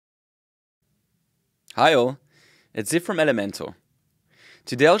Hi all, it's Ziv from Elementor.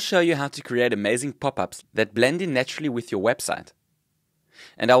 Today I'll show you how to create amazing pop-ups that blend in naturally with your website.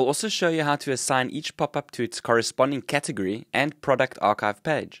 And I'll also show you how to assign each pop-up to its corresponding category and product archive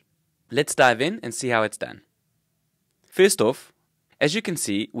page. Let's dive in and see how it's done. First off, as you can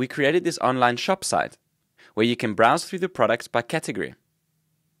see, we created this online shop site where you can browse through the products by category.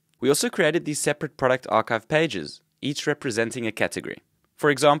 We also created these separate product archive pages, each representing a category. For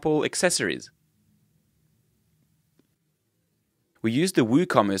example, accessories. We used the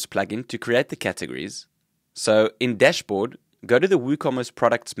WooCommerce plugin to create the categories. So in Dashboard, go to the WooCommerce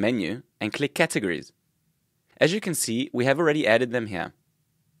products menu and click Categories. As you can see, we have already added them here.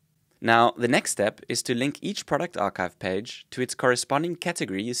 Now, the next step is to link each product archive page to its corresponding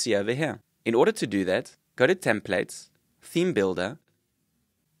category you see over here. In order to do that, go to Templates, Theme Builder.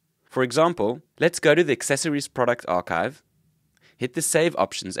 For example, let's go to the Accessories product archive, hit the Save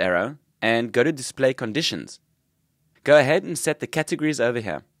Options arrow, and go to Display Conditions. Go ahead and set the categories over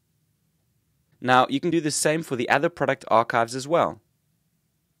here. Now, you can do the same for the other product archives as well.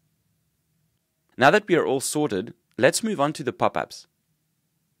 Now that we are all sorted, let's move on to the pop-ups.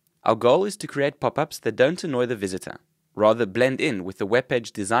 Our goal is to create pop-ups that don't annoy the visitor, rather blend in with the web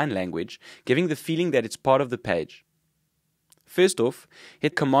page design language, giving the feeling that it's part of the page. First off,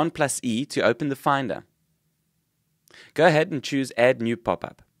 hit Command+E to open the Finder. Go ahead and choose Add New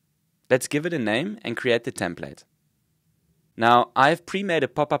Pop-up. Let's give it a name and create the template. Now, I have pre-made a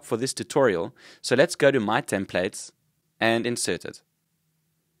pop-up for this tutorial, so let's go to My Templates and insert it.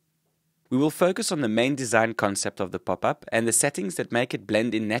 We will focus on the main design concept of the pop-up and the settings that make it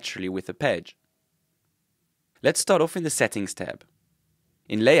blend in naturally with the page. Let's start off in the Settings tab.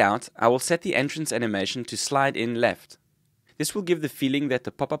 In Layout, I will set the entrance animation to slide in left. This will give the feeling that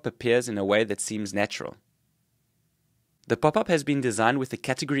the pop-up appears in a way that seems natural. The pop-up has been designed with the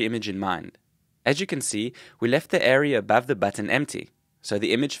category image in mind. As you can see, we left the area above the button empty, so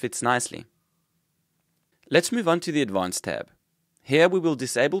the image fits nicely. Let's move on to the Advanced tab. Here we will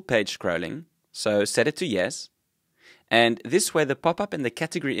disable page scrolling, so set it to yes, and this way the pop-up and the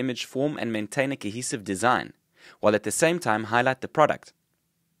category image form and maintain a cohesive design, while at the same time highlight the product.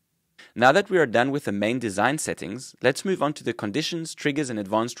 Now that we are done with the main design settings, let's move on to the conditions, triggers and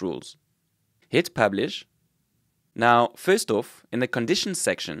advanced rules. Hit Publish. Now, first off, in the Conditions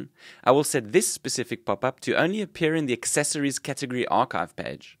section, I will set this specific pop-up to only appear in the Accessories category archive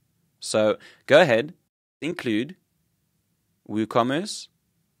page. So, go ahead, include WooCommerce,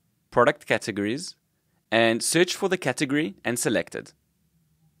 product categories, and search for the category and select it.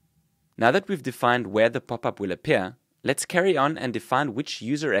 Now that we've defined where the pop-up will appear, let's carry on and define which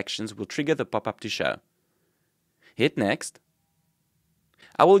user actions will trigger the pop-up to show. Hit Next.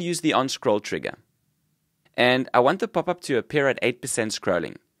 I will use the on-scroll trigger. And I want the pop-up to appear at 8%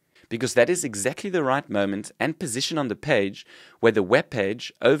 scrolling, because that is exactly the right moment and position on the page where the web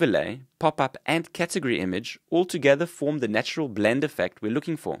page, overlay, pop-up and category image all together form the natural blend effect we're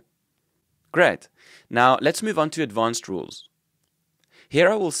looking for. Great. Now let's move on to advanced rules. Here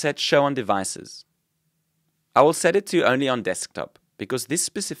I will set Show on Devices. I will set it to only on desktop, because this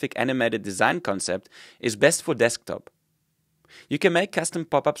specific animated design concept is best for desktop. You can make custom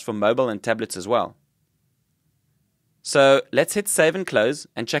pop-ups for mobile and tablets as well. So let's hit Save and Close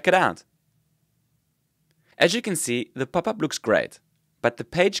and check it out. As you can see, the pop-up looks great, but the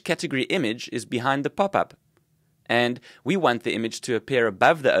page category image is behind the pop-up, and we want the image to appear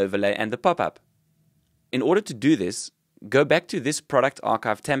above the overlay and the pop-up. In order to do this, go back to this product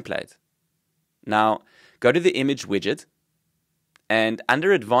archive template. Now, go to the image widget, and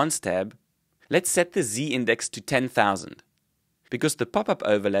under Advanced tab, let's set the z-index to 10,000. Because the pop-up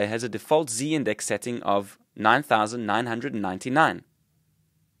overlay has a default z-index setting of 9,999.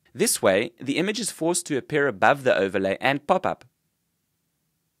 This way, the image is forced to appear above the overlay and pop-up.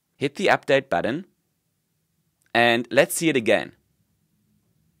 Hit the Update button, and let's see it again.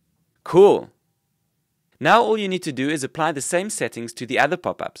 Cool! Now all you need to do is apply the same settings to the other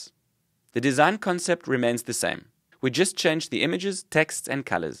pop-ups. The design concept remains the same. We just changed the images, texts, and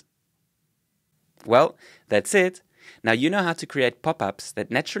colors. Well, that's it. Now you know how to create pop-ups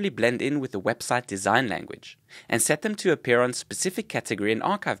that naturally blend in with the website design language and set them to appear on specific category and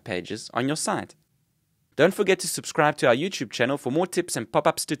archive pages on your site. Don't forget to subscribe to our YouTube channel for more tips and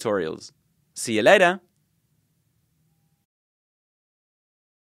pop-ups tutorials. See you later!